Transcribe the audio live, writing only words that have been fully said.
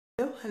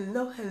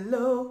Hello.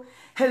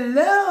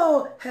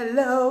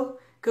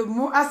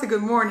 I said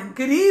good morning,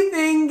 good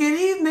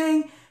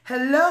evening.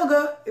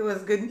 Hello, it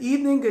was good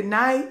evening, good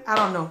night. I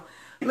don't know.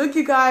 Look,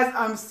 you guys,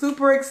 I'm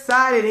super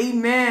excited.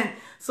 Amen.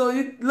 So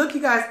look,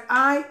 you guys,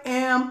 I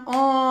am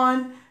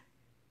on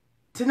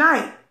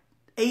tonight.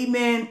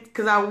 Amen.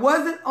 Because I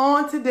wasn't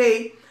on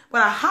today,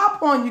 but I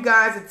hop on, you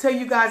guys, to tell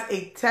you guys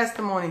a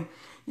testimony.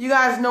 You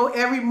guys know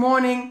every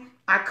morning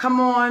I come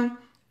on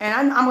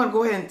and I'm going to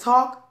go ahead and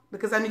talk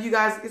because I know you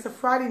guys, it's a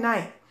Friday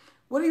night.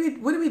 What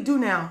do we do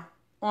now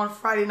on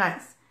Friday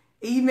nights?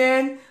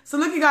 Amen. So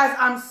look, you guys,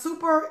 I'm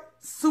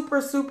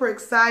super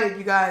excited,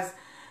 you guys,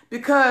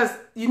 because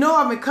you know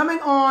I've been coming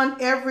on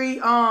every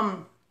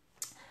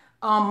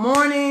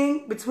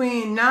morning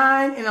between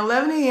 9 and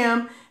 11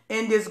 a.m.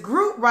 in this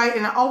group, right?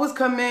 And I always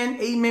come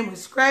in, amen, with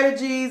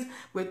strategies,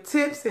 with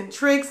tips and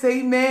tricks,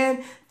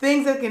 amen,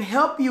 things that can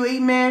help you,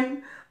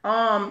 amen,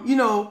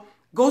 go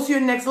to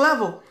your next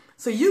level.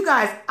 So you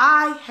guys,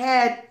 I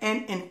had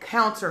an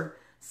encounter.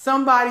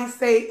 Somebody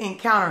say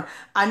encounter.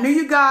 I know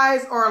you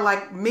guys are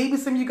like, maybe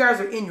some of you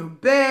guys are in your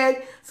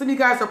bed. Some of you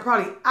guys are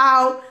probably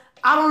out.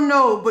 I don't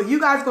know, but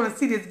you guys are going to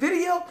see this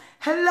video.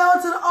 Hello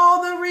to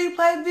all the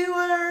replay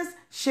viewers.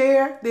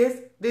 Share this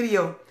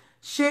video.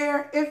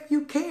 Share if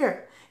you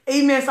care.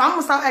 Amen. So I'm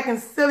going to stop acting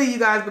silly, you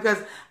guys,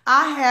 because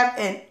I have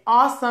an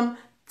awesome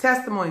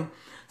testimony.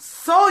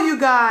 So you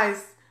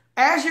guys,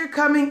 as you're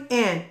coming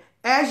in,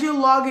 as you're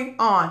logging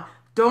on,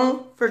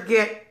 don't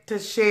forget to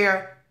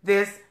share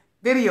this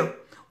video.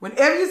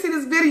 Whenever you see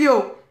this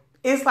video,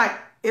 it's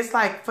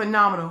like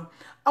phenomenal.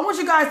 I want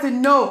you guys to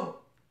know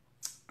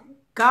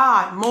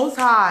God, Most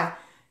High,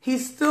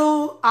 He's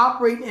still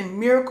operating in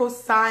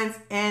miracles, signs,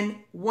 and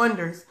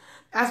wonders.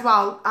 That's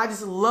what I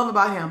just love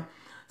about Him.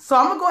 So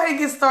I'm going to go ahead and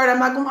get started.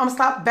 I'm going to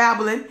stop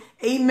babbling.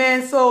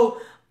 Amen.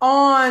 So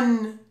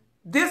on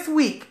this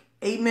week,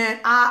 amen,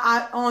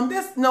 on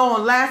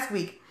last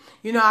week,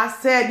 I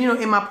said,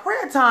 in my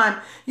prayer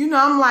time,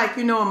 I'm like,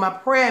 in my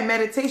prayer and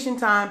meditation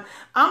time,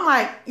 I'm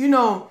like,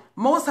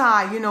 Most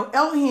High,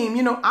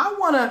 Elohim, I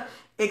want to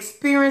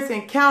experience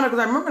encounter, because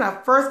I remember when I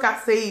first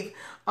got saved,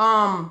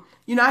 I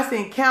said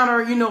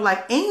encounter,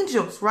 like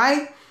angels,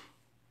 right?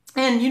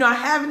 And, I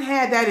haven't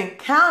had that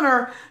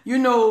encounter,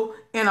 in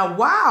a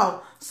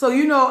while. So,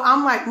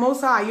 I'm like,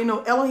 Most High,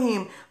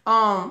 Elohim,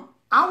 I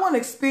want to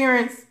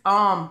experience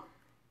the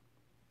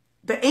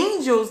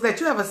angels that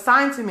you have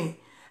assigned to me.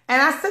 And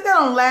I said that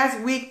on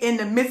last week in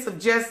the midst of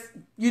just,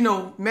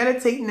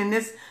 meditating and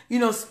this,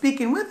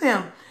 speaking with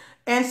Him.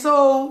 And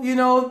so,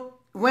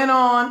 went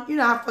on,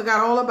 I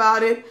forgot all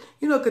about it,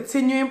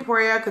 continuing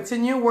prayer,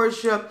 continuing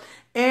worship.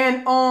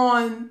 And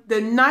on the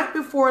night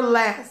before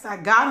last, I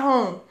got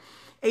home.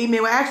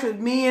 Amen. Well, actually,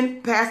 me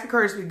and Pastor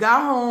Curtis, we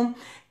got home.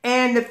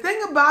 And the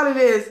thing about it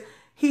is,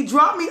 he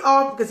dropped me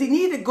off because he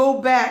needed to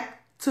go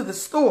back to the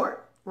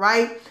store,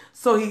 right?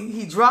 So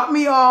he dropped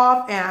me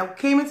off and I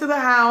came into the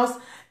house.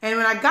 And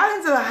when I got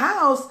into the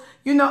house,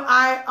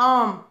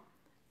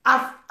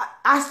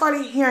 I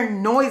started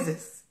hearing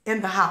noises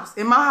in the house.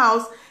 In my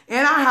house, in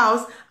our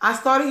house, I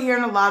started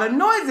hearing a lot of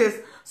noises.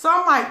 So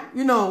I'm like,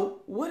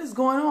 what is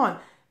going on?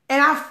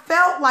 And I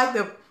felt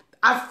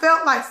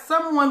like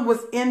someone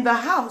was in the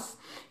house,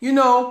 and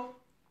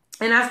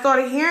I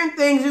started hearing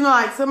things,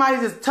 like somebody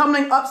just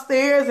tumbling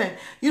upstairs and,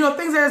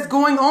 things that's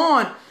going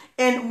on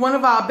in one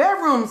of our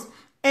bedrooms.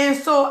 And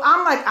so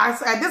I'm like,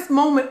 at this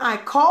moment, I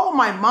called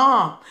my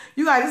mom.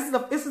 You guys,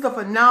 this is a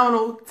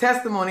phenomenal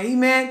testimony.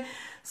 Amen.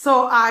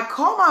 So I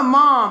called my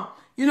mom,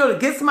 to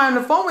get somebody on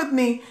the phone with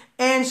me.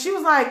 And she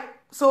was like,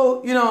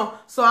 so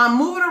I'm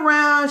moving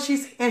around.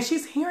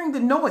 She's hearing the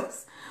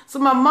noise. So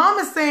my mom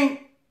is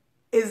saying,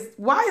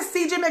 why is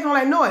CJ making all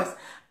that noise?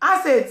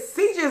 I said,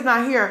 CJ is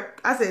not here.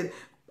 I said,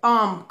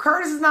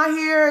 Curtis is not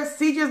here.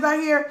 CJ is not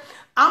here.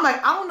 I'm like,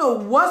 I don't know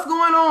what's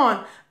going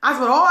on. I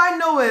said, all I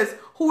know is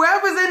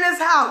whoever's in this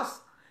house,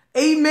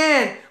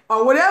 amen,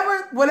 or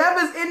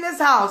whatever's in this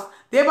house,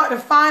 they're about to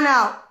find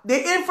out.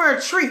 They're in for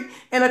a treat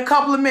in a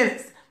couple of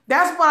minutes.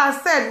 That's what I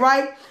said,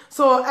 right?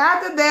 So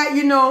after that,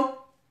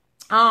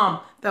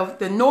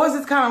 the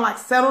noises kind of like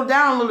settled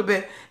down a little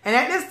bit. And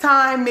at this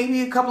time,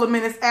 maybe a couple of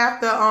minutes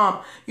after,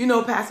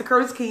 Pastor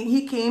Curtis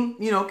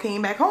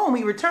came back home.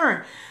 He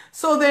returned.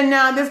 So then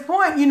now at this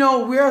point,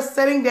 we're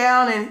sitting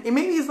down and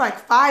maybe it's like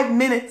 5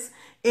 minutes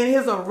in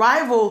his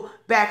arrival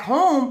back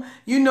home,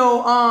 we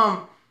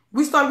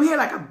had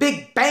like a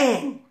big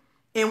bang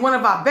in one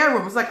of our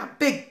bedrooms, like a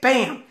big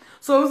bang.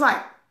 So it was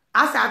like,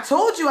 I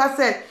told you, I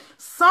said,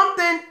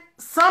 something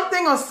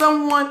or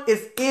someone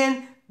is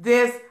in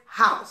this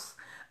house.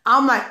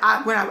 I'm like,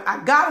 when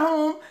I got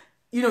home,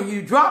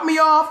 you dropped me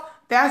off.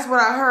 That's what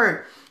I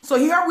heard. So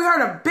we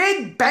heard a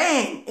big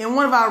bang in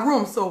one of our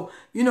rooms. So,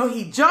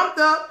 he jumped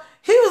up.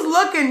 He was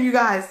looking, you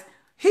guys.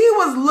 He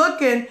was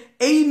looking,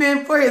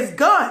 amen, for his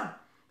gun.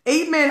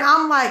 Amen.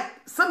 I'm like,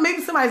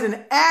 maybe somebody's in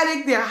the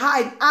attic. They're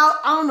hiding out.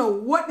 I don't know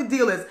what the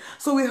deal is.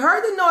 So we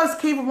heard the noise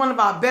came from one of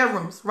our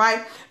bedrooms,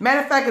 right?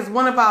 Matter of fact,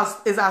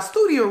 is our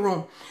studio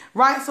room,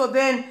 right? So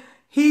then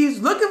he's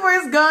looking for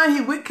his gun.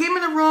 He came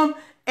in the room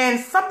and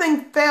something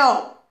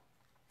fell,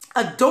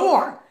 a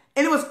door.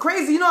 And it was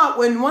crazy. You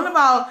know, in one of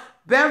our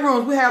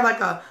bedrooms, we have like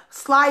a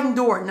sliding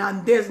door.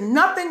 Now, there's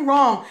nothing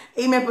wrong,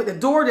 amen, but the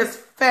door just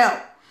fell.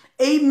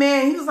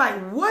 Amen. He was like,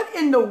 what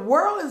in the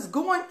world is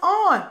going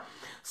on?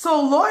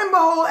 So, lo and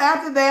behold,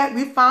 after that,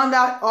 we found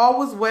out all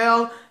was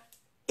well.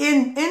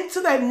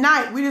 Into that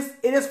night,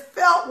 it just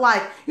felt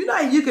like, you know,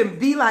 you can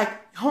be like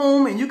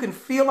home and you can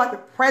feel like the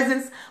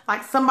presence,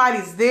 like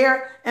somebody's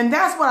there. And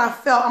that's what I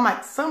felt. I'm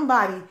like,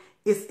 somebody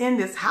is in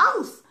this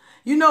house,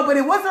 you know, but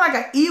it wasn't like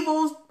an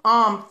evil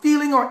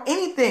feeling or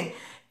anything.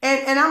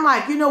 And I'm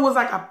like, you know, it was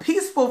like a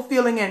peaceful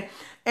feeling.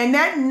 And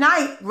that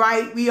night,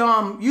 right, we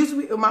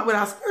usually with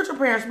our spiritual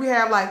parents, we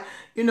have like,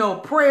 you know,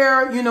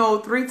 prayer, you know,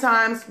 3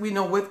 times, you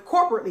know, with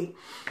corporately.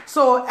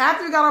 So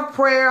after we got our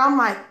prayer, I'm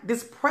like,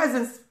 this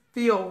presence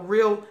feel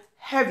real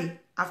heavy.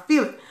 I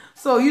feel it.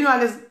 So, you know,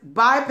 I just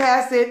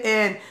bypassed it,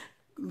 and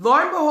lo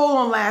and behold,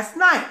 on last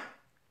night.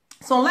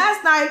 So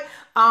last night,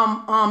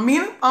 me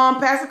and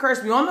Pastor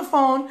Curtis, we on the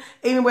phone,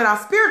 even with our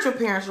spiritual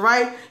parents,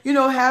 right? You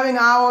know, having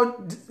our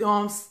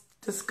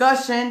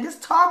discussion,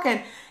 just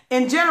talking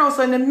in general.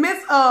 So in the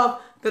midst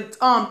of the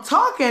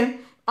talking,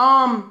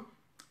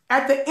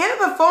 at the end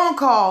of the phone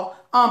call,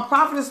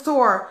 Prophetess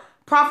Tora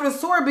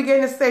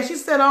began to say, she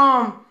said,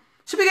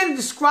 she began to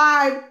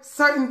describe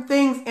certain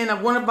things in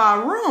one of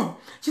our rooms.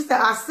 She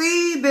said, I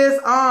see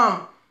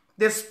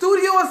this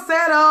studio is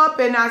set up,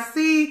 and I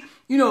see,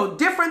 you know,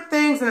 different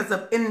things.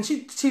 And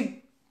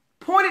she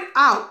pointed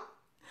out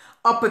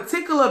a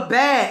particular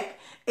bag,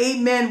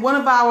 amen, one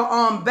of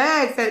our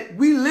bags that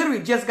we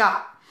literally just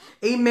got,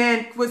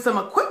 amen, with some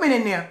equipment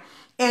in there.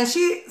 And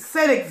she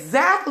said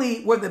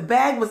exactly where the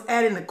bag was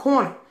at in the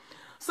corner.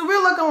 So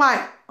we're looking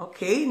like,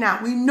 okay, now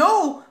we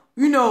know,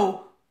 you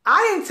know,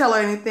 I didn't tell her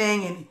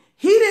anything, and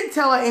he didn't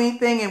tell her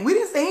anything, and we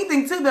didn't say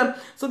anything to them.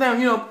 So then,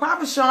 you know,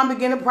 Prophet Sean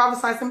began to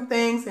prophesy some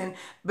things. And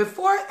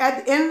before,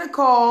 at the end of the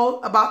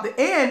call, about the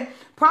end,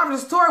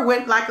 Prophetess Tora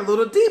went like a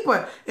little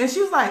deeper. And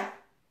she was like,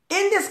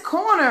 in this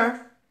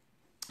corner,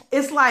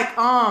 it's like,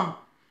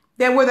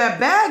 that where that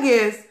bag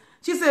is,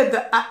 she said,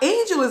 the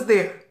angel is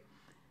there.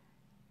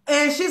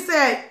 And she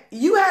said,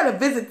 you had a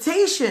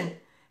visitation,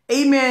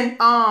 amen,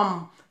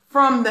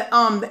 from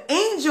the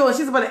angel. And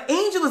she said, but the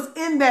angel is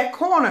in that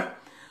corner.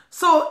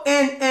 So,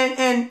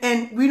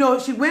 and you know,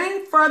 she went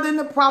in further in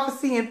the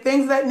prophecy and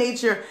things of that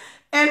nature.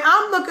 And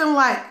I'm looking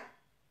like,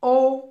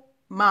 oh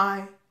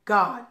my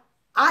God.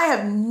 I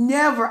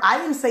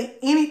didn't say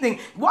anything.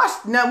 Watch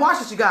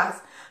this, you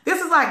guys.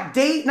 This is like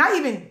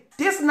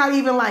this is not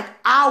even like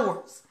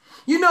hours.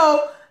 You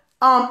know,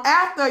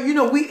 after, you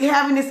know, we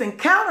having this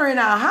encounter in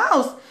our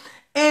house,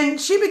 and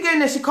she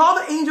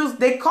called the angels,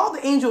 they called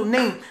the angel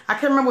name. I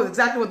can't remember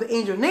exactly what the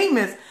angel name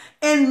is.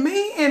 And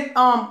me and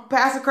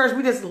Pastor Curtis,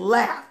 we just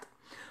laughed.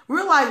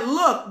 We're like,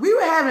 look, we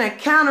were having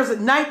encounters the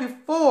night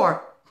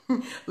before,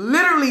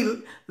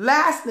 literally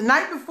the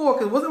night before,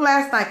 because it wasn't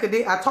last night,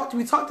 because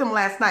we talked to them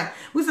last night.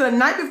 We said the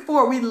night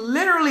before, we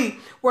literally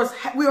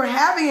we were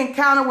having an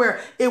encounter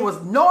where it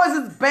was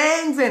noises,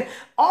 bangs, and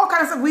all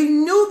kinds of stuff. We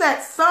knew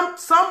that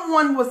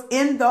someone was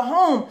in the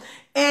home,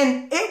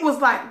 and it was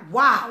like,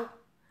 wow.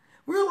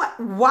 We were like,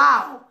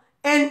 wow.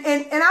 And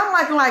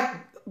I'm like,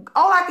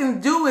 all I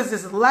can do is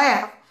just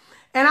laugh.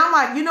 And I'm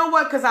like, you know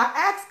what? Because I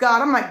asked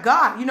God, I'm like,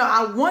 God, you know,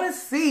 I want to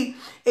see,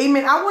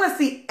 amen. I want to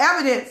see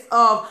evidence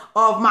of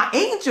my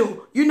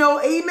angel, you know,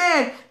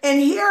 amen. And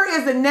here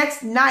is the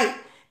next night,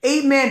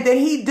 amen. Then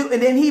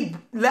he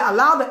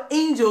allowed the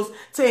angels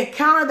to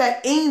encounter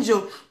that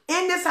angel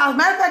in this house.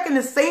 Matter of fact, in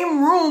the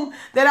same room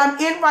that I'm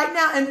in right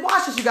now. And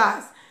watch this, you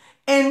guys.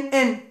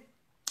 And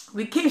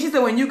she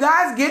said, when you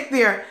guys get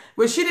there,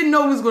 which she didn't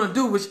know what he was going to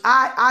do, which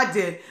I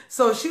did.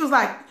 So she was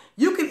like,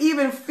 you can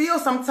even feel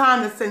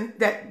sometimes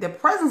that the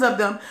presence of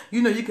them,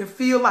 you know, you can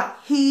feel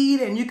like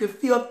heat, and you can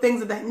feel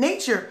things of that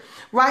nature,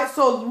 right?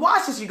 So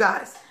watch this, you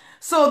guys.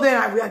 So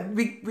then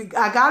we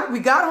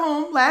got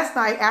home last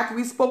night after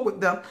we spoke with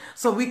them.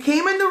 So we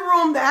came in the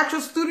room, the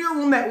actual studio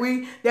room that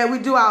we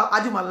do.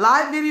 I do my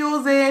live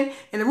videos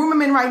in the room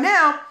I'm in right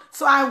now.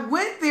 So I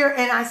went there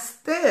and I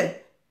stood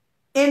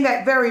in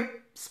that very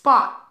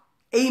spot,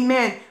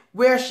 amen,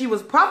 where she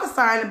was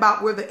prophesying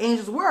about where the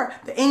angel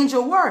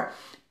were.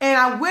 And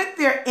I went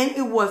there, and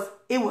it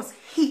was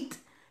heat.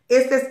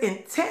 It's this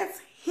intense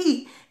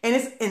heat and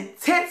this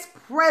intense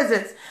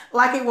presence,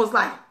 like it was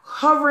like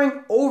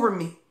hovering over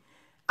me.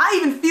 I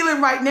even feel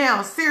it right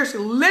now. Seriously,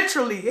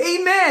 literally,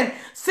 amen.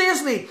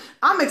 Seriously,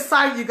 I'm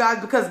excited, you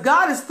guys, because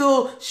God is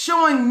still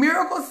showing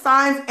miracle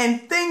signs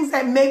and things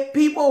that make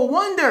people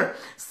wonder.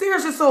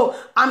 Seriously, so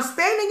I'm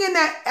standing in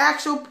that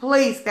actual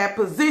place, that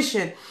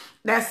position,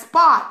 that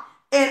spot,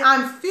 and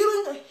I'm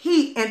feeling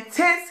heat,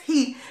 intense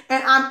heat,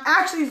 and I'm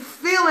actually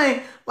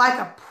feeling like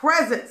a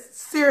presence,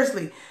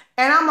 seriously.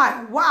 And I'm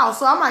like, wow.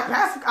 So I'm like,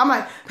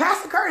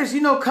 Pastor Curtis,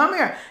 you know, come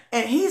here.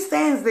 And he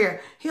stands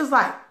there. He was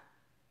like,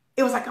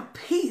 it was like a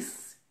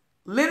peace,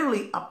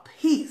 literally a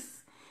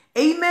peace.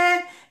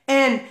 Amen.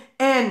 And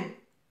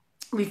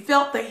we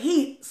felt the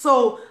heat.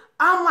 So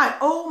I'm like,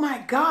 oh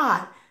my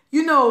God,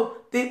 you know,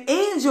 the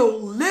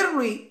angel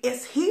literally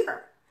is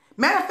here.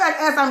 Matter of fact,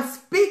 as I'm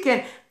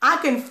speaking, I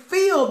can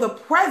feel the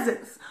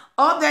presence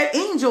of that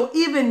angel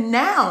even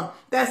now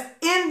that's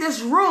in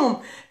this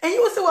room. And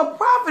you will say, well,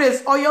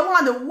 prophetess or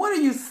Yolanda, what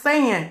are you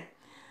saying?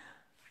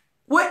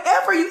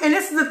 Whatever you, and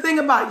this is the thing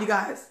about it, you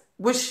guys,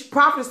 which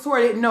prophetess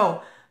Tori didn't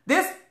know.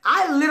 This,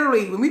 I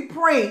literally, when we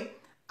pray,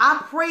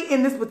 I pray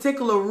in this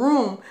particular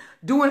room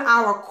doing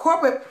our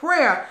corporate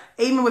prayer,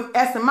 amen, with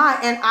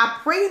SMI. And I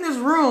pray in this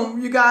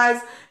room, you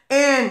guys,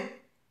 and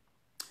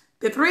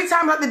the 3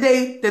 times out the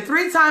day, the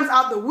 3 times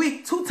out the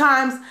week, 2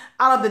 times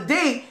out of the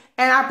day.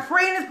 And I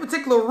pray in this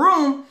particular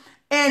room,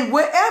 and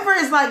wherever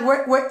is like,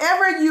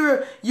 wherever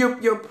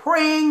you're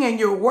praying and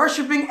you're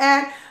worshiping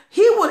at,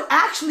 he would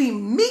actually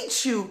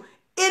meet you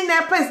in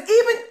that place.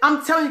 Even,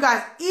 I'm telling you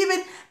guys,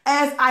 even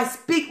as I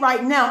speak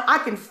right now, I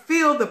can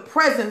feel the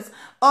presence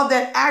of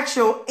that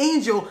actual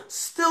angel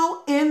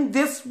still in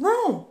this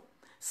room.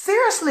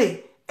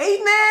 Seriously.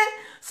 Amen.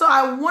 So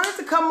I wanted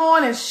to come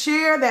on and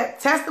share that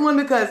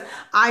testimony because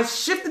I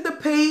shifted the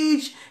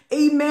page.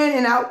 Amen.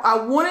 And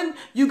I wanted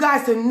you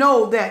guys to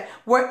know that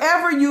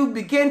wherever you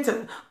begin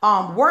to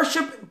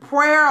worship,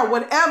 prayer, or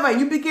whatever,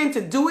 and you begin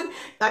to do it,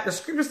 like the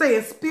scriptures say,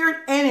 in spirit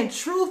and in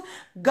truth,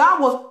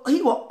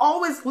 he will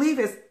always leave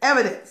his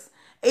evidence.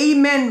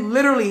 Amen.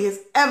 Literally his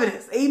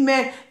evidence.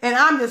 Amen. And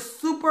I'm just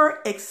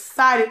super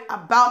excited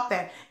about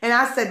that. And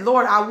I said,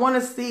 Lord, I want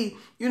to see,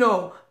 you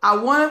know, I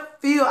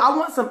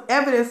want some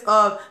evidence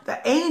of the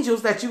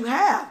angels that you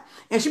have.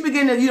 And she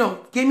began to, you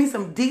know, give me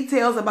some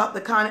details about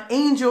the kind of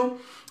angel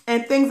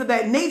and things of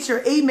that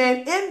nature.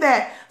 Amen. In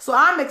that. So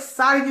I'm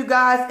excited, you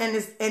guys.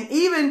 And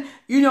even,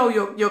 you know,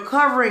 you're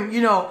covering,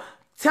 you know,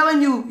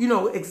 telling you, you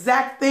know,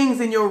 exact things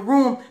in your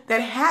room that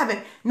haven't.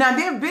 Now,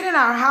 they've been in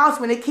our house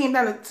when it came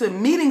down to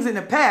meetings in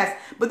the past,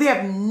 but they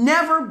have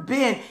never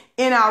been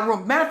in our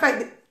room. Matter of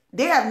fact,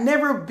 they have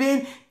never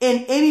been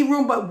in any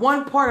room but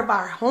one part of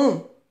our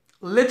home.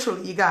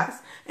 Literally, you guys.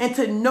 And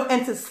to know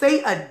and to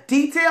say a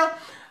detail,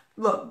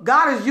 look,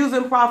 God is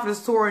using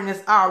Prophetess Tori in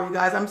this hour, you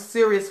guys. I'm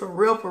serious, for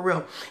real, for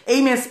real.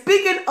 Amen.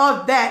 Speaking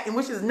of that, and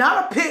which is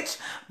not a pitch,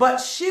 but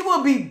she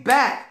will be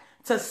back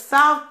to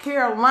South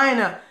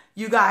Carolina.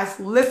 You guys,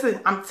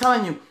 listen, I'm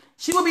telling you,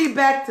 she will be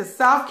back to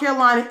South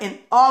Carolina in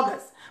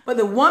August. But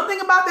the one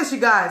thing about this, you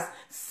guys,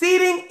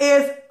 seating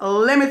is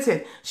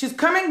limited. She's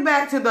coming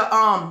back to the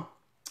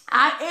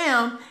I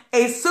am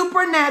a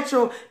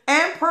supernatural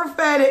and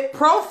prophetic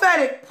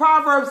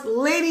Proverbs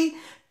lady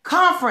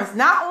conference.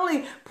 Not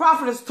only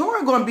Prophetess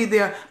Tori going to be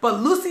there, but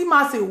Lucy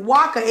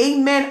Masiwaka,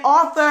 amen,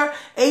 author,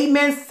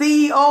 amen,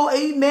 CEO,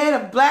 amen,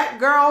 of Black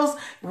Girls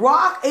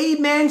Rock,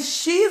 amen.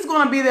 She's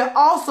going to be there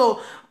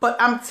also. But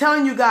I'm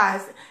telling you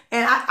guys,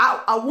 and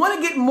I want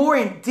to get more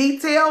in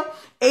detail,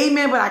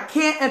 amen, but I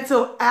can't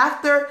until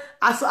after.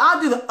 So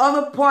I'll do the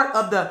other part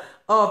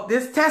of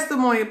this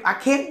testimony. I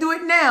can't do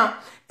it now,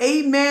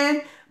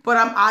 amen, but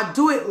I'll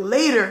do it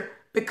later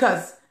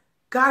because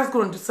God is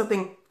going to do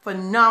something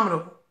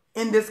phenomenal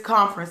in this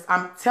conference.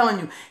 I'm telling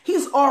you,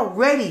 he's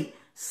already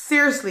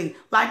seriously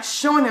like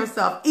showing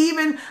himself.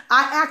 Even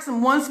I asked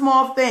him one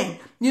small thing,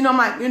 you know, I'm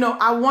like, you know,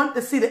 I want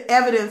to see the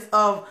evidence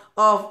of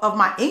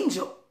my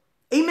angel.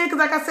 Amen. Because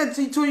like I said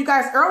to you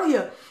guys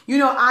earlier, you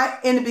know,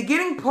 in the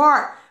beginning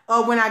part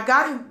of when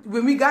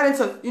we got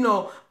into, you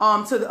know,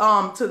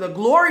 to the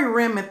glory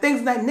rim and things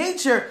of that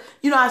nature,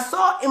 you know, I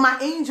saw in my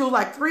angel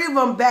like 3 of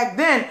them back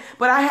then,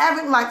 but I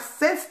haven't like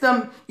sensed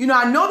them. You know,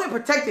 I know they're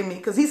protecting me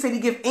because he said he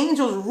give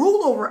angels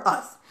rule over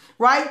us.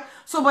 Right.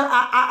 So, but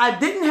I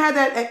didn't have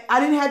that. I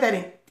didn't have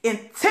that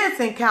intense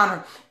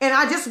encounter, and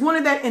I just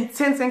wanted that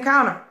intense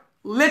encounter,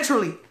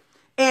 literally.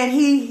 And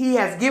he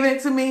has given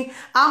it to me.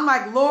 I'm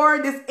like,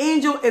 Lord, this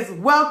angel is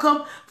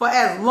welcome for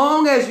as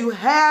long as you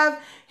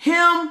have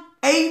him.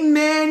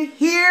 Amen.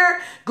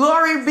 Here,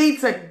 glory be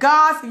to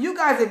God. So you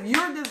guys, if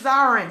you're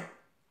desiring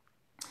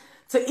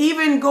to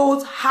even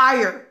go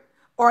higher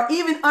or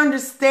even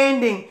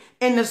understanding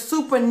in the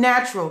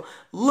supernatural,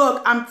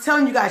 look, I'm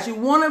telling you guys, you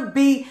want to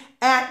be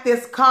at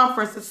this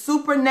conference, the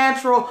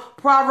Supernatural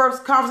Proverbs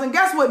Conference. And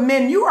guess what,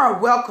 men? You are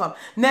welcome.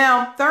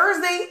 Now,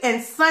 Thursday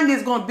and Sunday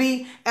is going to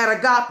be at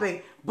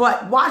Agape.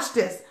 But watch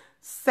this.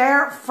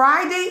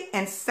 Friday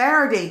and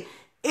Saturday,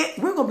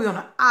 we're going to be on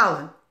an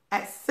island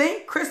at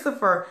St.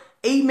 Christopher,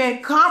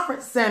 amen,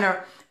 Conference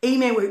Center.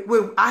 Amen.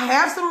 I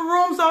have some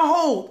rooms on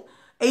hold.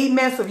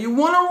 Amen. So if you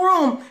want a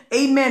room,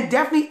 amen,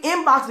 definitely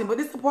inbox me. But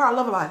this is the part I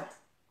love about it.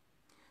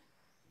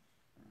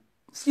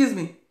 Excuse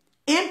me.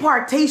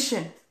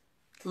 Impartation.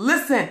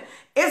 Listen,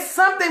 it's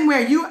something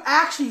where you're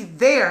actually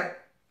there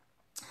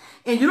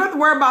and you don't have to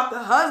worry about the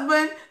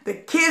husband, the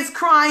kids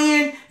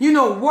crying, you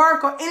know,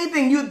 work or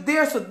anything. You're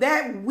there. So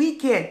that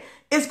weekend,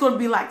 it's going to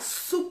be like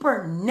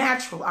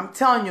supernatural. I'm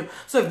telling you.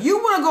 So if you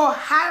want to go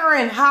higher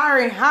and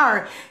higher and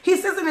higher, he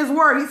says in his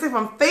word, he said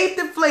from faith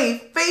to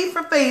faith, faith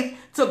for faith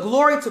to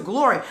glory to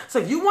glory. So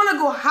if you want to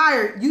go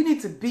higher, you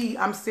need to be,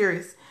 I'm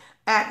serious,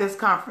 at this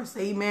conference.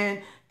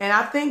 Amen. And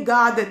I thank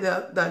God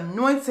that the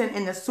anointing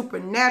and the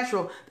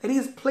supernatural that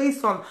he's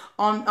placed on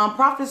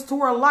Prophetess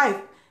Tori's life,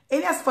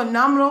 and that's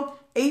phenomenal.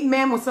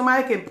 amen, when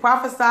somebody can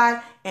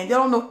prophesy and they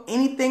don't know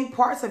anything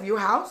parts of your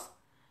house?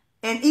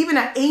 And even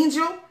an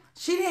angel,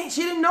 she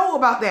didn't know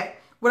about that.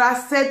 What I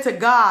said to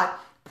God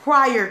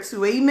prior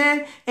to,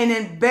 amen? And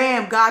then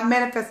bam, God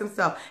manifests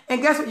himself.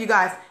 And guess what, you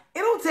guys? It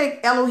don't take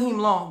Elohim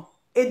long.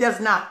 It does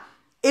not.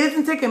 It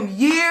doesn't take him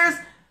years.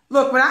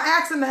 Look, when I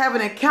asked him to have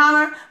an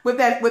encounter with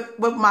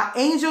my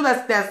angel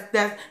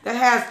that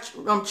has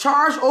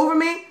charge over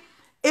me,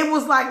 it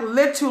was like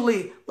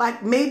literally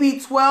like maybe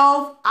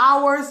 12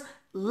 hours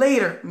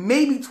later.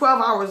 Maybe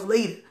 12 hours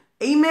later.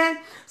 Amen.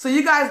 So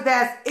you guys,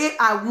 that's it.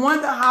 I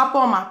wanted to hop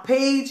on my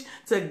page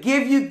to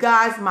give you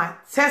guys my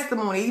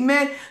testimony.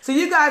 Amen. So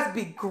you guys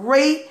be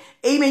great.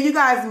 Amen. You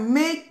guys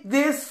make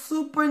this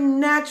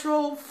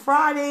Supernatural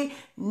Friday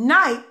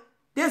night,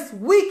 this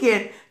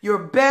weekend, your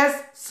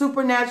best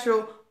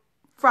Supernatural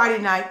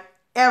Friday night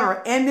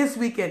ever. And this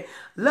weekend.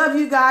 Love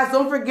you guys.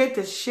 Don't forget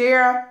to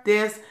share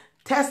this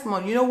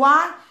testimony. You know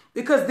why?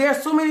 Because there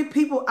are so many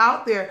people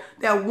out there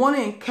that want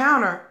to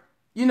encounter,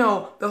 you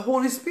know, the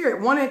Holy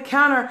Spirit, want to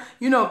encounter,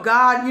 you know,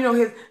 God, you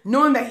know,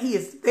 knowing that he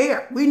is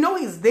there. We know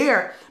he's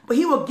there, but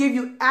he will give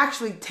you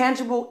actually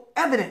tangible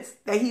evidence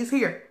that he's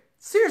here.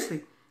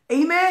 Seriously.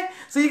 Amen.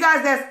 So you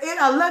guys, that's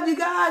it. I love you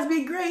guys.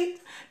 Be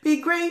great.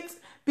 Be great.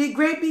 Be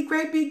great. Be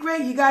great. Be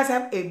great. You guys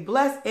have a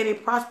blessed and a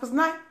prosperous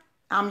night.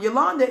 I'm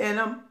Yolanda and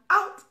I'm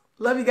out.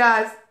 Love you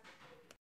guys.